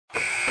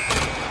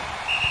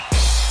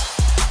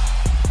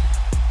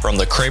From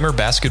the Kramer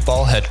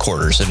Basketball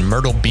Headquarters in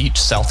Myrtle Beach,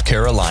 South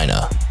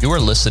Carolina, you are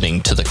listening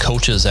to the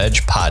Coach's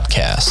Edge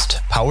podcast,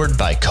 powered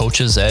by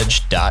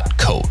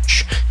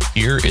coachesedge.coach.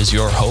 Here is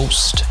your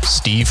host,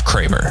 Steve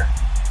Kramer.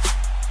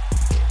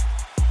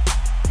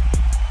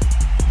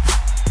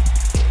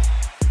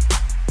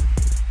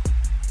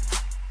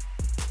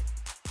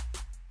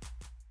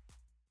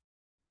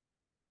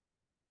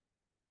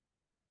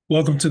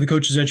 Welcome to the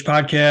Coach's Edge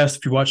podcast.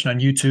 If you're watching on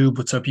YouTube,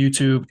 what's up,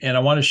 YouTube? And I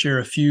want to share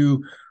a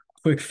few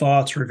quick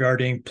thoughts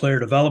regarding player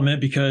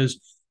development, because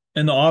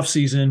in the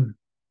offseason,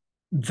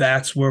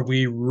 that's where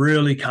we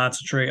really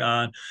concentrate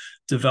on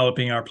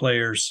developing our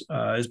players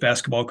as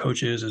basketball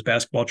coaches, as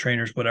basketball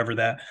trainers, whatever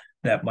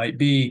that might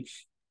be.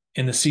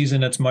 In the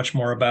season, it's much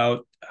more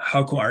about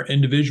how can our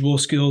individual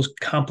skills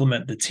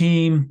complement the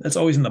team. That's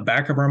always in the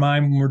back of our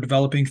mind when we're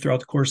developing throughout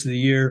the course of the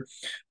year,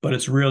 but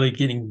it's really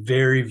getting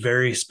very,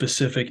 very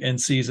specific in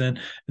season.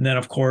 And then,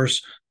 of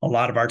course, a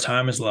lot of our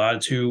time is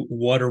allotted to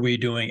what are we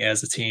doing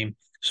as a team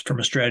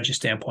from a strategy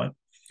standpoint.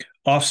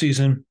 Off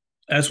season,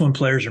 that's when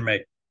players are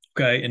made,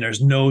 okay? And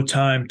there's no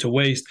time to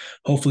waste.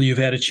 Hopefully you've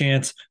had a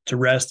chance to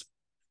rest,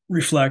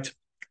 reflect,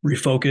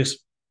 refocus,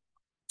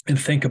 and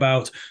think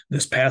about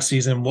this past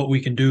season, what we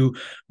can do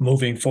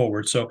moving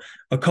forward. So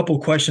a couple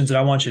of questions that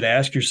I want you to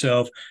ask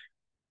yourself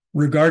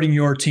regarding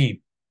your team.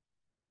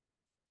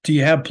 Do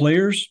you have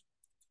players,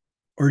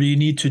 or do you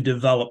need to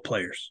develop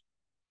players?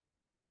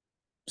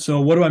 So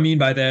what do I mean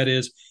by that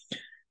is,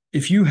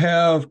 if you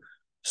have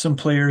some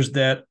players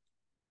that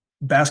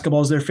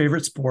basketball is their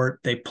favorite sport,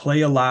 they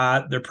play a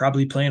lot, they're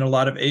probably playing a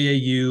lot of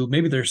AAU,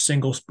 maybe they're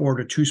single sport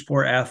or two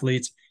sport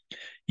athletes,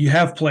 you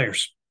have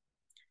players.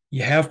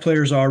 You have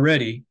players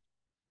already,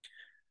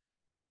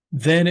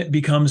 then it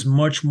becomes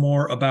much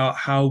more about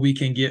how we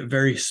can get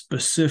very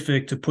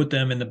specific to put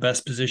them in the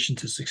best position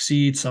to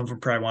succeed. Some of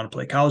them probably want to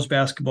play college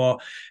basketball.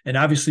 And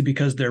obviously,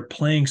 because they're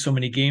playing so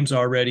many games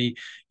already,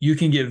 you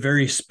can get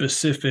very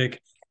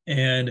specific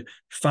and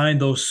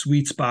find those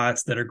sweet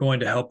spots that are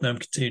going to help them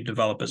continue to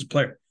develop as a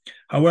player.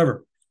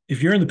 However,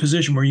 if you're in the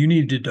position where you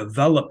need to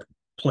develop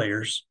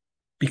players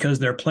because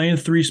they're playing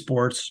three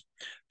sports,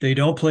 they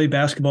don't play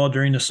basketball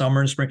during the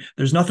summer and spring.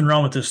 There's nothing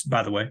wrong with this,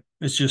 by the way.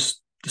 It's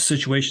just the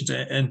situations.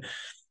 And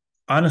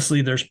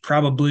honestly, there's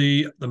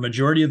probably the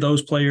majority of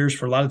those players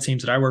for a lot of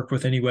teams that I work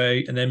with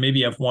anyway, and then maybe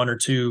you have one or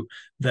two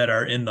that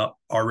are in the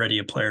already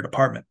a player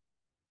department.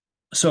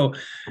 So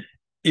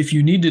if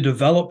you need to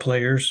develop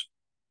players,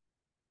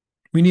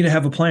 we need to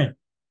have a plan.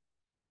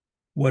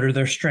 What are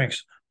their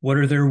strengths? What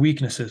are their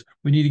weaknesses?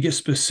 We need to get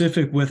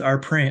specific with our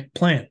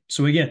plan.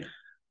 So again,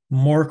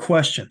 more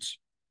questions.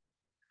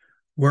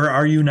 Where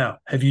are you now?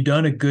 Have you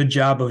done a good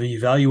job of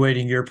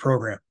evaluating your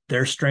program,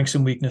 their strengths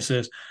and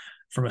weaknesses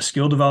from a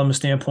skill development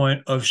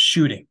standpoint of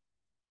shooting,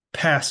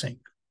 passing,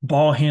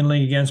 ball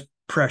handling against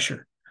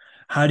pressure?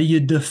 How do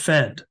you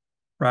defend,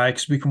 right?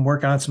 Because we can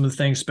work on some of the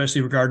things,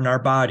 especially regarding our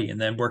body, and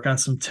then work on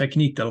some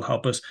technique that'll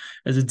help us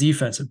as a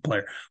defensive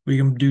player. We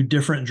can do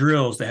different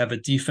drills that have a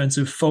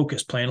defensive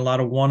focus, playing a lot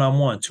of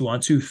one-on-one,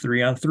 2-on-2,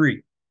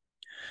 3-on-3.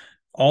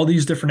 All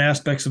these different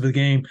aspects of the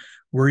game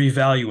we're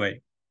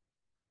evaluating.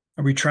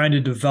 Are we trying to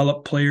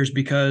develop players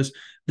because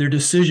their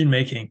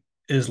decision-making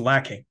is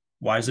lacking?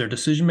 Why is their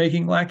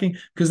decision-making lacking?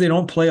 Because they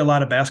don't play a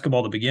lot of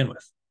basketball to begin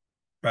with,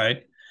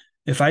 right?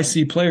 If I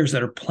see players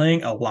that are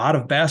playing a lot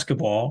of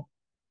basketball,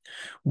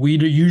 we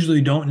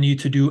usually don't need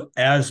to do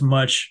as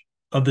much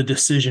of the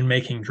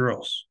decision-making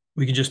drills.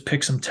 We can just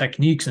pick some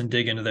techniques and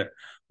dig into there.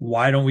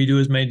 Why don't we do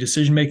as many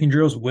decision-making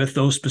drills with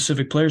those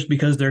specific players?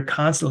 Because they're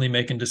constantly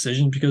making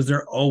decisions, because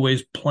they're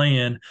always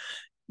playing,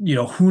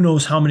 who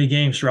knows how many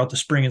games throughout the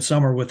spring and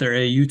summer with their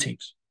AAU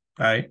teams,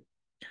 right?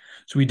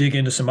 So we dig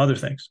into some other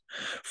things.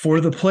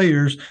 For the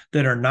players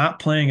that are not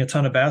playing a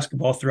ton of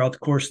basketball throughout the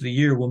course of the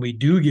year, when we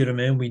do get them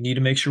in, we need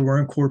to make sure we're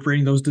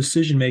incorporating those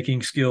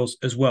decision-making skills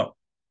as well.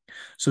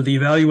 So the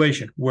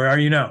evaluation, where are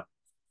you now?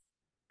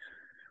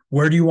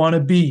 Where do you want to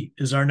be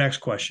is our next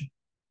question.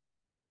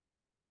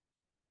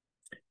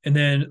 And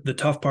then the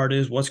tough part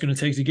is, what's going to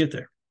take to get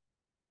there?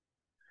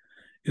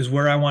 Is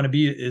where I want to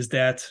be, is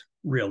that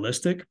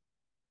realistic?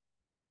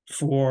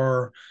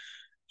 For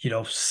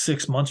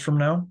 6 months from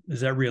now,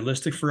 is that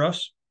realistic for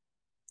us?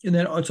 And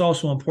then it's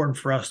also important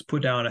for us to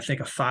put down, I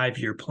think, a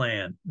 5-year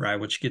plan, right?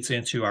 Which gets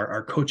into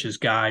our coach's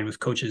guide with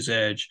Coach's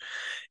Edge.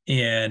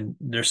 And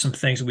there's some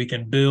things that we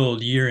can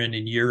build year in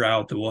and year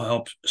out that will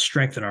help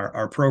strengthen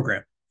our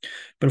program.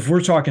 But if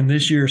we're talking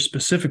this year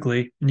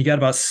specifically, and you got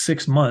about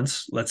 6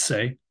 months, let's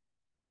say,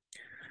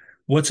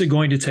 what's it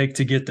going to take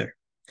to get there?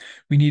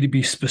 We need to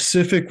be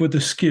specific with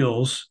the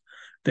skills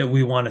that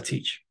we want to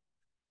teach.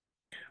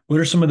 What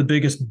are some of the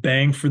biggest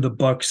bang for the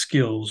buck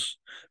skills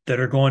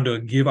that are going to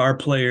give our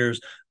players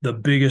the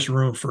biggest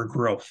room for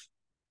growth?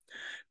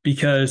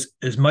 Because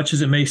as much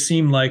as it may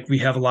seem like we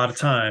have a lot of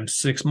time,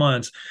 6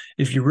 months,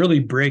 if you really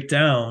break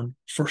down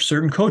for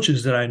certain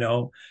coaches that I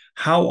know,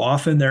 how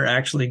often they're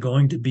actually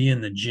going to be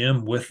in the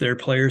gym with their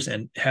players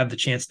and have the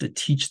chance to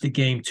teach the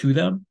game to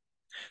them,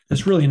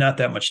 that's really not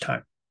that much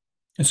time.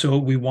 And so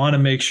we want to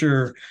make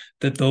sure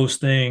that those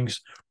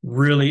things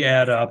really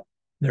add up.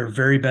 They're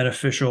very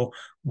beneficial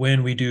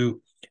when we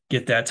do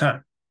get that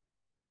time.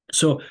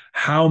 So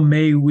how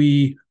may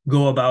we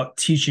go about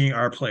teaching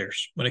our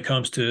players when it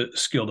comes to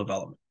skill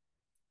development?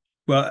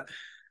 Well,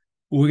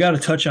 we got to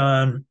touch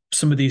on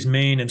some of these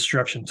main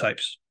instruction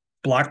types.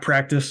 Block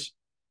practice,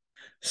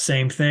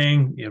 same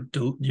thing.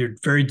 You're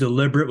very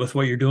deliberate with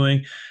what you're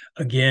doing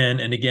again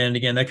and again and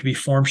again. That could be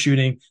form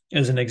shooting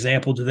as an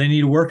example. Do they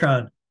need to work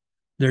on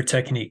their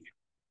technique?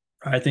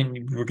 I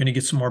think we're going to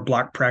get some more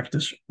block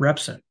practice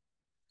reps in.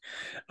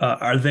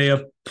 Are they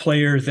a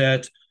player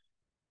that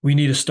we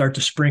need to start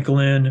to sprinkle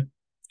in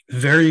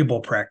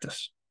variable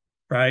practice,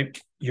 right?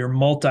 Your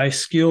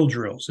multi-skill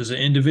drills as an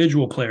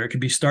individual player. It could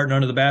be starting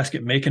under the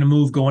basket, making a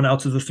move, going out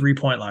to the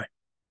three-point line.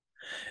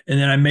 And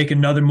then I make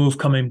another move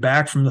coming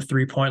back from the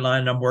three-point line,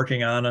 and I'm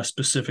working on a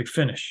specific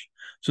finish.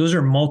 So those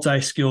are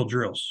multi-skill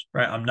drills,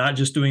 right? I'm not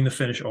just doing the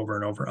finish over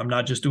and over. I'm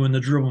not just doing the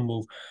dribble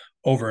move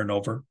over and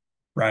over,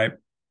 right?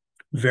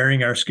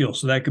 Varying our skills.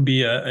 So that could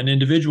be an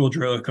individual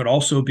drill. It could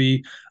also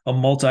be a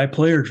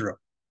multiplayer drill,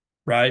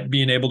 right?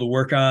 Being able to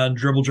work on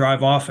dribble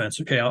drive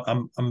offense. Okay,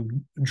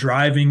 I'm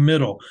driving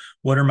middle.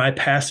 What are my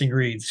passing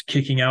reads?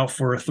 Kicking out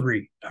for a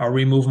three. How are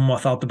we moving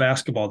without the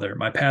basketball there?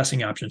 My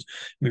passing options.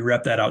 We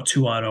rep that out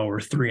 2-on-0 or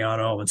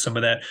 3-on-0, and some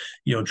of that,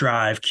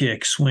 drive,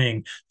 kick,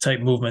 swing type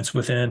movements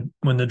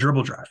when the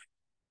dribble drive,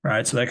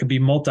 right? So that could be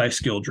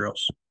multi-skill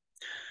drills.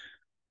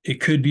 It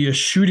could be a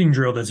shooting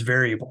drill that's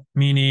variable,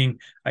 meaning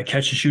I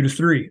catch and shoot a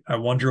three. I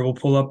one dribble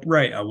pull up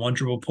right. I one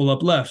dribble pull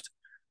up left.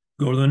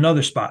 Go to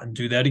another spot and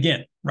do that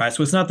again, right?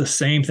 So it's not the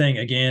same thing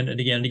again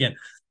and again and again.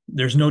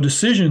 There's no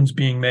decisions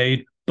being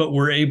made, but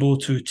we're able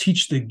to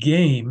teach the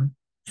game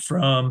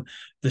from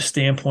the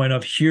standpoint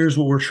of here's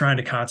what we're trying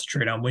to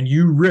concentrate on. When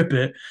you rip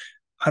it,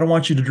 I don't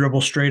want you to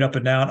dribble straight up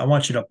and down. I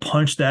want you to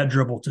punch that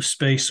dribble to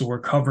space so we're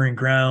covering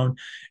ground.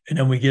 And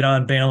then we get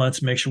on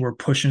balance, make sure we're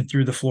pushing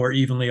through the floor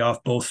evenly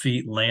off both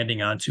feet,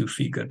 landing on 2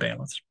 feet, good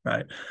balance,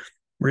 right?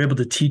 We're able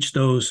to teach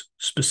those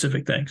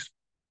specific things.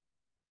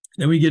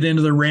 Then we get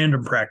into the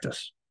random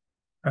practice,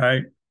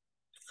 right?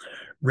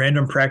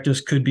 Random practice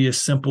could be as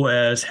simple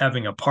as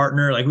having a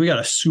partner. Like we got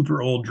a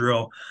super old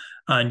drill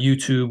on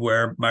YouTube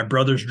where my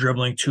brother's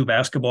dribbling 2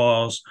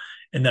 basketballs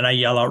and then I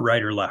yell out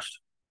right or left.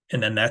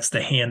 And then that's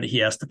the hand that he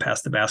has to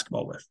pass the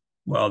basketball with.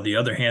 Well, the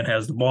other hand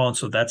has the ball. And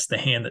so that's the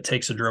hand that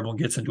takes a dribble and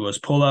gets into his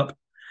pull up.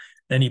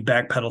 Then he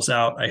backpedals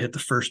out. I hit the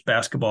first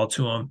basketball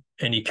to him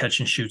and he catch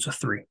and shoots a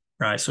 3.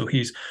 Right. So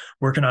he's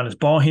working on his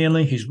ball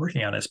handling. He's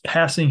working on his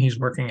passing. He's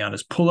working on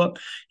his pull up.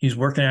 He's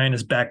working on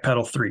his back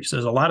pedal 3. So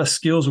there's a lot of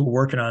skills we're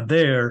working on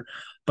there,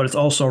 but it's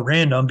also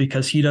random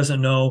because he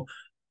doesn't know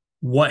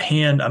what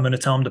hand I'm going to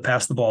tell him to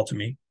pass the ball to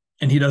me.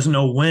 And he doesn't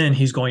know when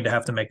he's going to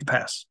have to make the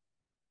pass.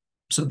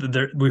 So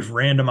we've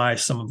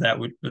randomized some of that.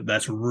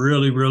 That's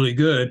really, really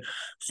good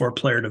for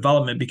player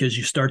development because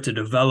you start to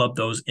develop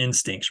those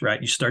instincts, right?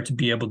 You start to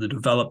be able to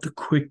develop the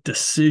quick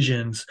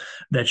decisions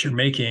that you're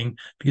making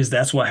because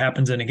that's what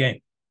happens in a game,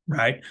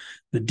 right?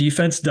 The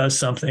defense does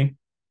something.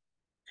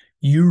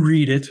 You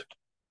read it.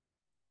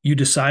 You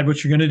decide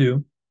what you're going to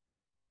do.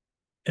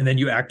 And then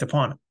you act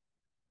upon it.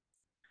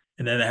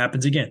 And then it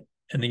happens again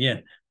and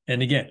again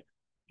and again.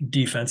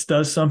 Defense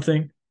does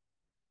something.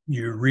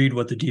 You read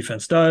what the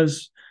defense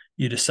does.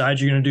 You decide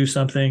you're going to do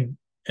something,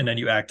 and then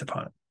you act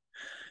upon it.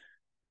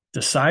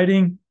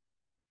 Deciding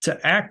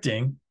to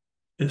acting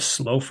is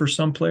slow for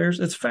some players.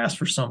 It's fast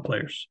for some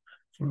players.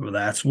 Well,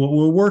 that's what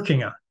we're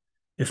working on.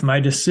 If my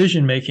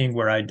decision-making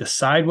where I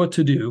decide what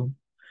to do,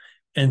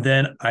 and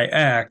then I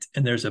act,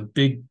 and there's a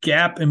big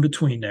gap in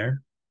between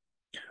there,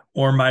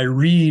 or my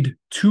read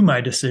to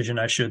my decision,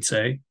 I should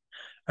say,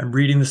 I'm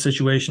reading the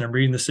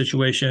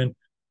situation,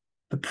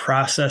 the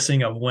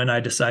processing of when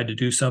I decide to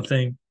do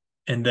something,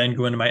 and then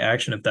go into my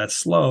action. If that's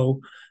slow,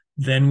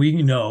 then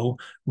we know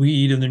we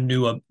either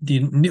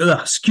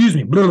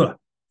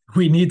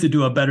we need to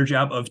do a better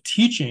job of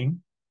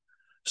teaching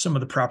some of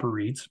the proper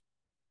reads,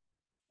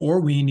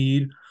 or we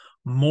need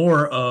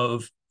more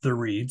of the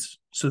reads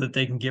so that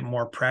they can get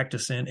more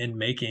practice in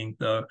making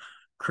the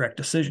correct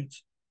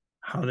decisions.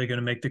 How are they going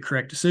to make the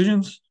correct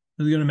decisions?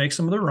 They're going to make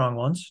some of the wrong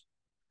ones.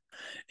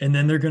 And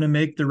then they're going to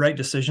make the right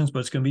decisions, but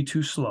it's going to be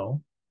too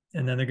slow.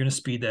 And then they're going to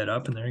speed that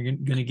up and they're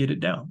going to get it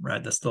down,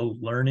 right? That's the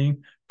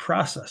learning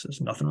process. There's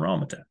nothing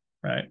wrong with that,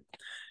 right?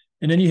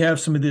 And then you have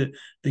some of the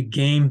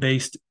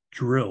game-based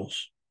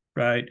drills,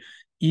 right?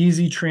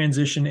 Easy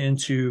transition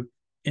into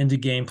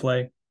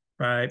gameplay,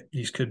 right?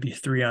 These could be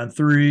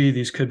 3-on-3.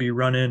 These could be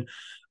running.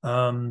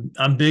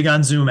 I'm big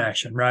on Zoom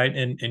action, right?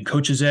 And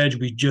Coach's Edge,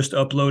 we just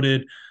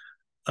uploaded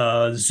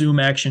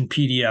Zoom action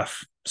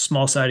PDF,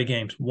 small-sided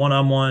games,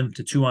 1-on-1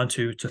 to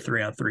 2-on-2 to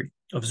 3-on-3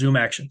 of Zoom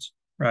actions.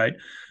 Right.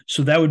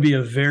 So that would be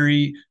a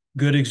very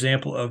good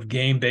example of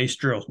game-based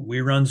drills.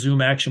 We run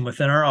Zoom action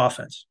within our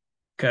offense.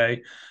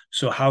 Okay.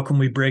 So how can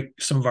we break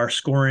some of our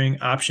scoring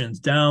options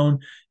down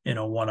in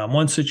a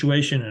 1-on-1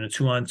 situation and a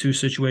 2-on-2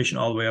 situation,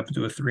 all the way up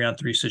into a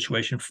 3-on-3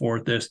 situation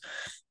for this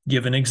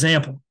given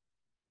example?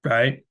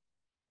 Right.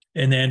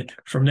 And then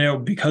from there,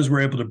 because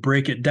we're able to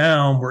break it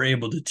down, we're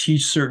able to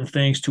teach certain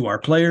things to our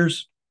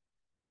players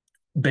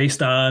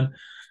based on,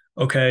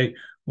 okay,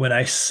 when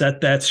I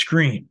set that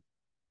screen,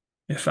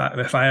 if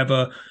I have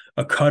a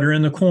cutter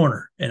in the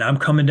corner and I'm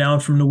coming down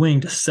from the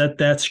wing to set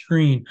that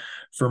screen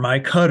for my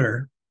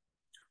cutter,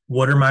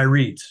 what are my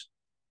reads?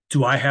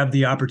 Do I have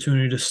the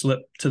opportunity to slip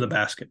to the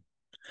basket?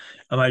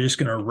 Am I just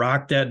going to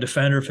rock that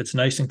defender if it's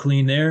nice and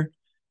clean there?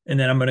 And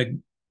then I'm going to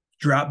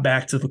drop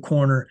back to the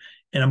corner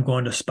and I'm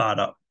going to spot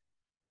up.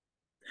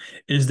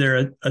 Is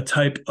there a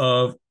type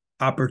of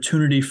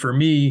opportunity for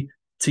me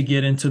to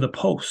get into the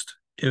post?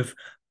 If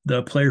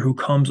the player who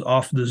comes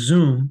off the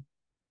zoom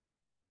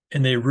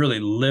and they really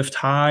lift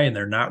high and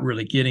they're not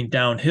really getting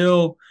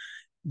downhill,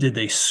 did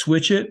they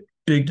switch it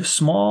big to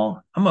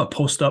small? I'm going to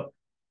post up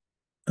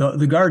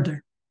the guard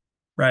there,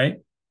 right?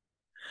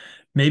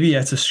 Maybe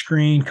that's a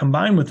screen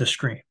combined with a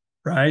screen,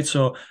 right?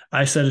 So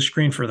I set a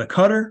screen for the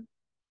cutter.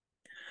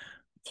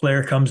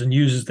 Player comes and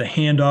uses the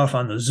handoff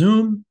on the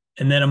zoom,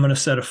 and then I'm going to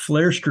set a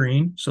flare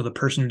screen so the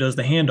person who does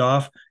the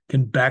handoff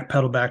can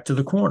backpedal back to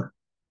the corner,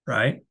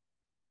 right?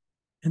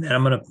 And then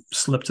I'm going to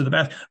slip to the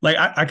basket. Like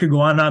I could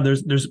go on and on.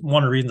 There's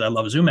one of the reasons I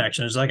love zoom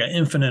action. There's like an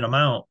infinite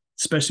amount,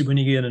 especially when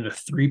you get into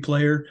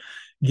 3-player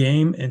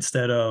game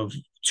instead of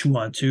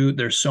 2-on-2.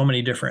 There's so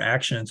many different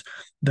actions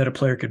that a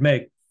player could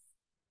make.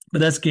 But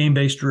that's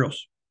game-based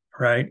drills,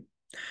 right?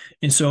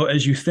 And so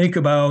as you think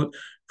about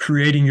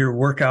creating your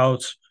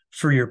workouts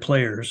for your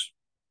players,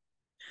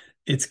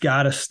 it's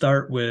got to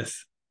start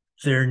with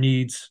their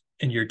needs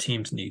and your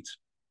team's needs.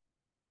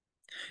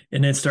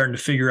 And then starting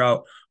to figure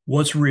out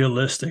what's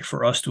realistic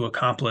for us to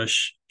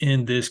accomplish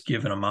in this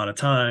given amount of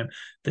time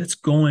that's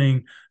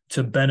going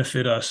to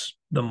benefit us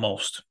the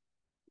most.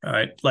 All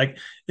right. Like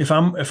if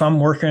I'm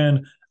working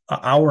an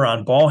hour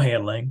on ball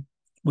handling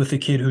with a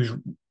kid who's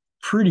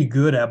pretty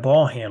good at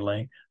ball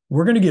handling,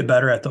 we're going to get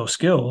better at those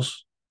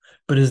skills,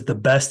 but is the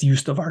best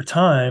use of our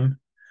time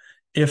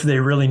if they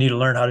really need to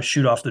learn how to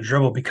shoot off the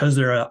dribble because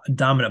they're a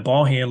dominant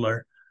ball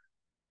handler,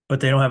 but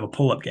they don't have a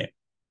pull-up game.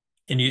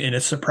 And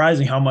it's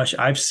surprising how much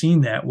I've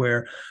seen that,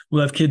 where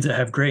we'll have kids that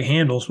have great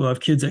handles, we'll have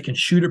kids that can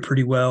shoot it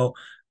pretty well,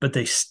 but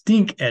they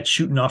stink at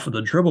shooting off of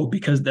the dribble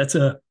because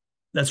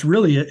that's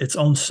really its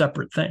own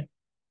separate thing,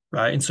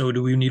 right? And so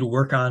do we need to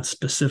work on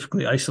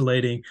specifically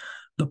isolating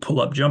the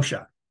pull-up jump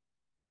shot?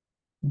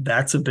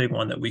 That's a big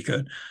one that we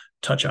could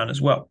touch on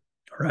as well,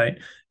 right?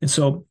 And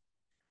so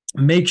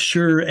make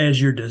sure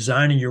as you're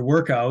designing your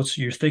workouts,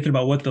 you're thinking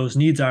about what those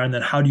needs are, and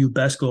then how do you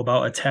best go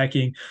about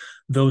attacking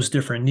those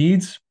different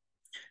needs.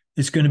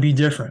 It's going to be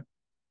different.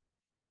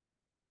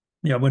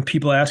 You know, when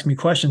people ask me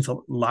questions, a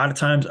lot of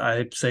times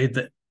I say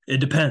that it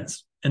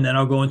depends, and then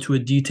I'll go into a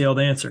detailed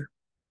answer,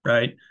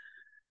 right?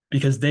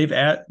 Because they've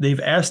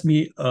asked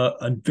me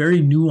a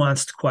very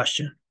nuanced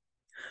question,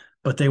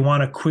 but they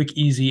want a quick,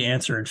 easy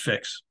answer and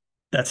fix.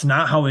 That's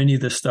not how any of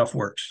this stuff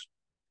works.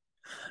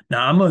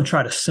 Now, I'm going to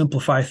try to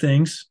simplify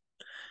things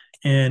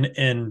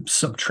and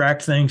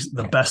subtract things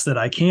the best that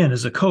I can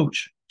as a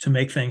coach to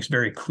make things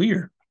very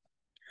clear.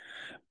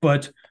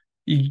 But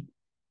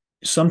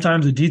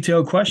sometimes a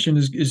detailed question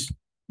is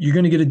you're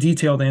going to get a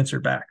detailed answer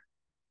back,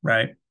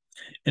 right?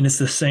 And it's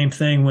the same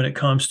thing when it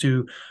comes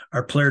to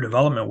our player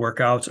development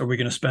workouts. Are we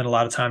going to spend a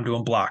lot of time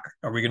doing block?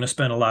 Are we going to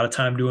spend a lot of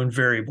time doing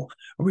variable?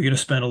 Are we going to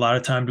spend a lot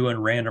of time doing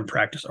random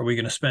practice? Are we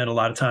going to spend a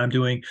lot of time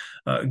doing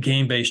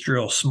game-based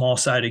drills,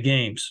 small-sided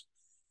games?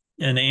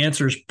 And the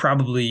answer is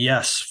probably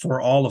yes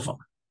for all of them,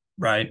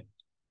 right?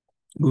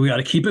 But we got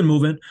to keep it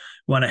moving.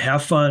 We want to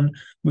have fun.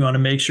 We want to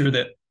make sure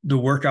that the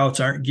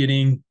workouts aren't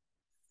getting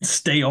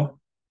stale.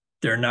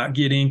 They're not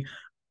getting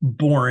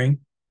boring,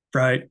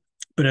 right?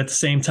 But at the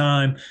same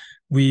time,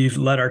 we've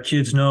let our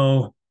kids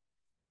know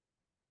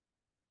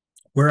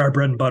where our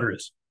bread and butter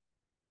is.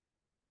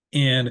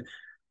 And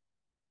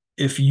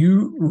if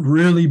you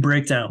really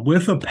break down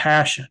with a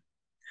passion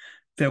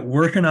that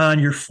working on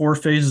your 4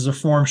 phases of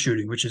form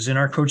shooting, which is in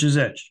our Coach's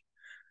Edge,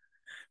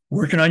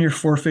 working on your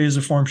 4 phases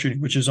of form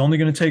shooting, which is only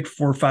going to take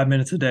 4 or 5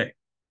 minutes a day,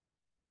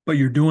 but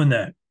you're doing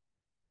that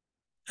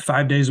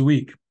 5 days a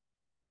week,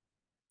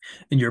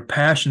 and you're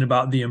passionate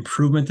about the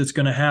improvement that's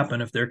going to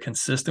happen if they're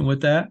consistent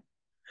with that,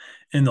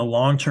 and the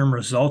long-term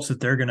results that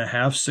they're going to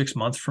have 6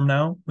 months from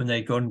now when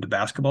they go into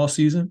basketball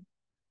season,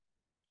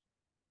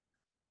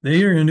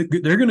 they're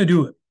going to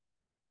do it.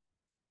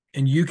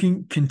 And you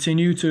can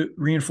continue to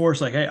reinforce,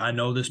 like, hey, I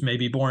know this may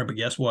be boring, but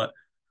guess what?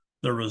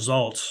 The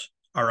results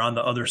are on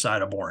the other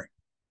side of boring.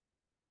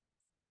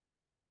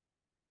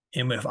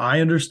 And if I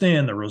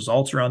understand the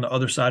results are on the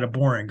other side of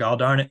boring, god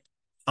darn it,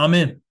 I'm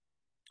in.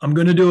 I'm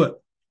going to do it.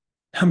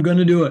 I'm going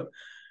to do it,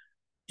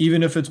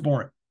 even if it's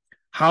boring.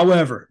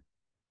 However,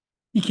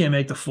 you can't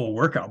make the full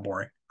workout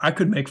boring. I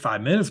could make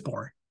 5 minutes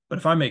boring, but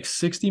if I make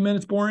 60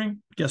 minutes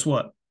boring, guess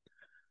what?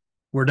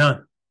 We're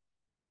done.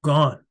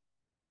 Gone.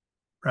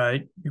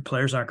 Right? Your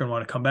players aren't going to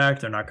want to come back.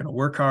 They're not going to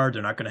work hard.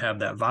 They're not going to have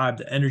that vibe,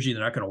 the energy.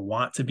 They're not going to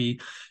want to be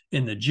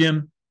in the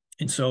gym.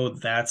 And so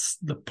that's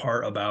the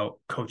part about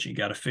coaching. You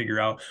got to figure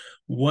out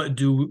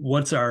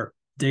what's our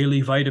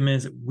daily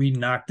vitamins. We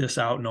knock this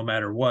out no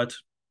matter what.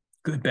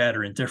 good, bad,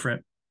 or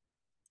indifferent.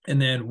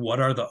 And then what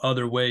are the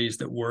other ways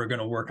that we're going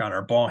to work on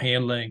our ball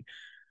handling,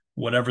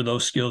 whatever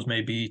those skills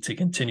may be, to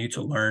continue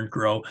to learn,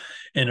 grow,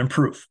 and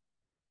improve.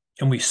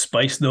 And we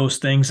spice those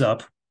things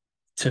up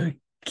to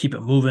keep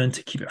it moving,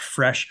 to keep it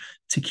fresh,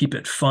 to keep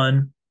it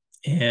fun,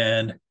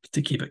 and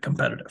to keep it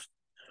competitive.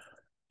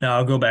 Now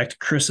I'll go back to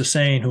Chris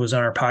Asane, who was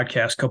on our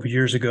podcast a couple of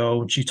years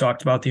ago. She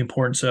talked about the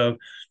importance of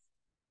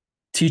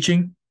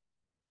teaching,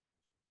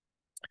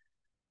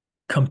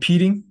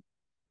 competing,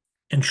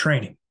 and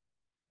training,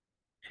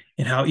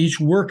 and how each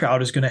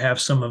workout is going to have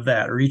some of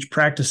that, or each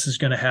practice is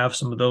going to have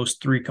some of those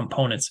three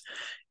components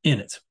in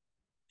it.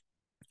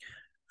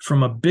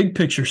 From a big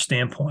picture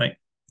standpoint,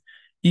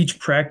 each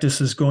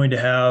practice is going to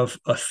have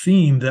a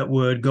theme that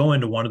would go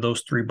into one of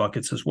those three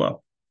buckets as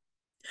well.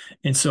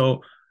 And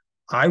so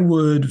I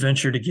would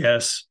venture to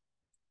guess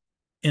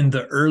in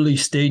the early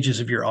stages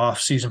of your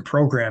off-season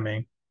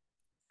programming,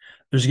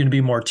 there's going to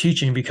be more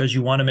teaching, because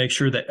you want to make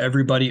sure that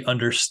everybody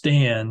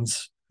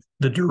understands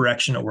the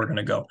direction that we're going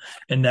to go.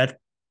 And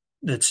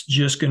that's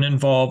just going to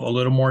involve a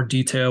little more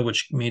detail,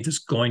 which means it's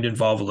going to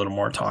involve a little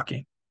more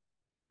talking,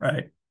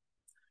 right?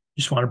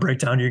 You just want to break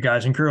down to your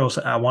guys and girls.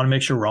 I want to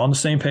make sure we're all on the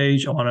same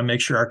page. I want to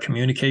make sure our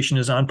communication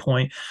is on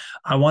point.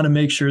 I want to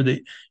make sure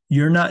that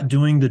you're not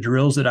doing the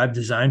drills that I've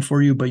designed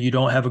for you, but you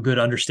don't have a good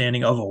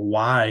understanding of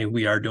why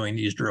we are doing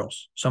these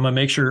drills. So I'm going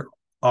to make sure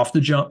off the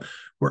jump,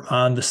 we're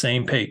on the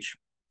same page.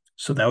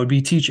 So that would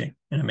be teaching.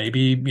 And it may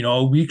be,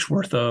 a week's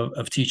worth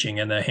of teaching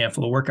and a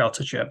handful of workouts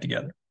that you have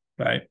together,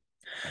 right?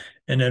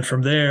 And then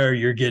from there,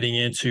 you're getting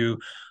into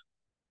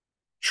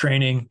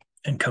training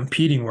and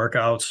competing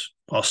workouts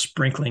while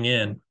sprinkling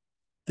in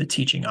the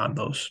teaching on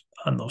those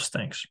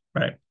things,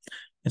 right?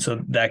 And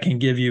so that can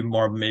give you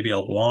more of maybe a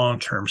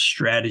long-term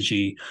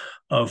strategy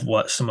of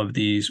what some of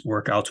these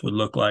workouts would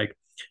look like.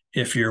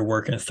 If you're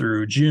working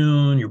through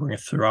June, you're working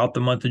throughout the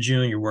month of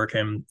June, you're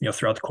working,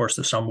 throughout the course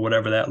of the summer,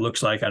 whatever that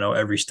looks like. I know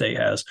every state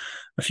has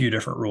a few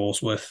different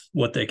rules with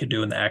what they could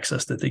do and the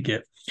access that they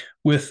get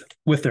with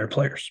their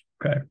players.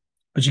 Okay.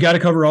 But you got to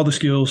cover all the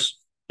skills: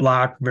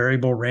 block,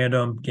 variable,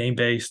 random,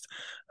 game-based.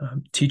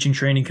 Teaching,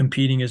 training,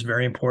 competing is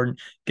very important.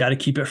 Got to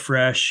keep it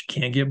fresh.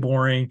 Can't get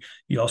boring.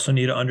 You also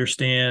need to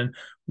understand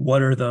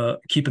what are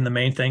keeping the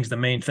main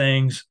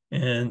things.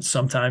 And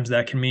sometimes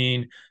that can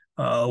mean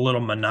a little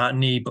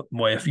monotony, but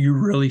boy, if you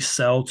really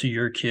sell to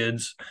your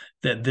kids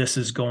that this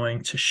is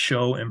going to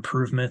show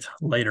improvement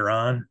later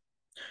on,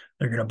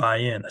 they're going to buy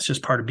in. That's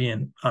just part of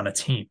being on a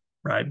team,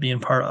 right?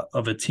 Being part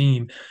of a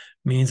team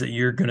means that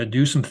you're going to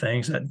do some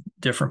things at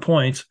different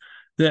points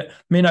that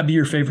may not be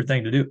your favorite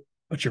thing to do,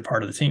 but you're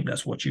part of the team.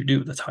 That's what you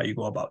do. That's how you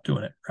go about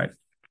doing it, right?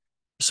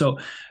 So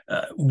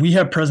we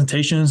have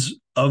presentations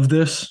of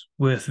this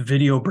with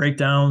video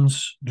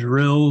breakdowns,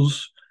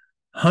 drills,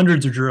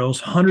 hundreds of drills,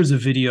 hundreds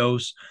of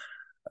videos,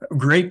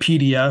 great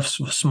PDFs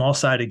with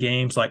small-sided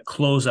games like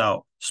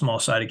closeout,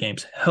 small-sided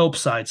games,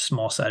 help-side,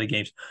 small-sided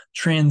games,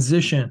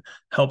 transition,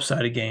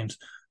 help-sided games,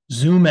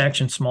 zoom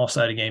action,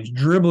 small-sided games,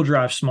 dribble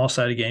drive,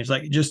 small-sided games.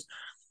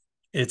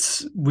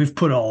 We've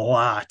put a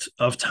lot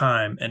of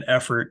time and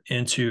effort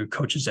into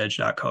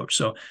coachesedge.coach.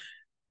 So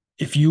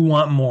if you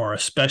want more,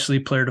 especially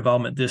player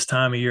development this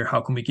time of year, how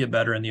can we get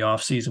better in the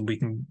off season? We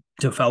can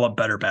develop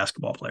better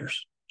basketball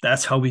players.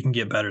 That's how we can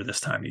get better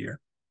this time of year.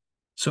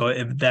 So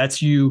if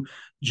that's you,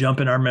 jump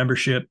in our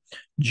membership,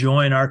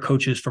 join our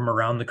coaches from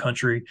around the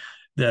country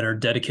that are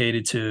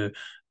dedicated to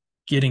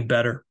getting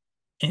better.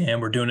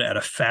 And we're doing it at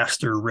a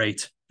faster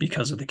rate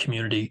because of the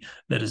community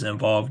that is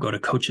involved. Go to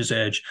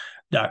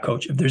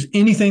coachesedge.coach. If there's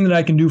anything that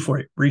I can do for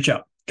you, reach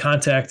out,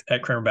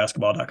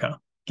 contact@kramerbasketball.com.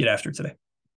 Get after it today.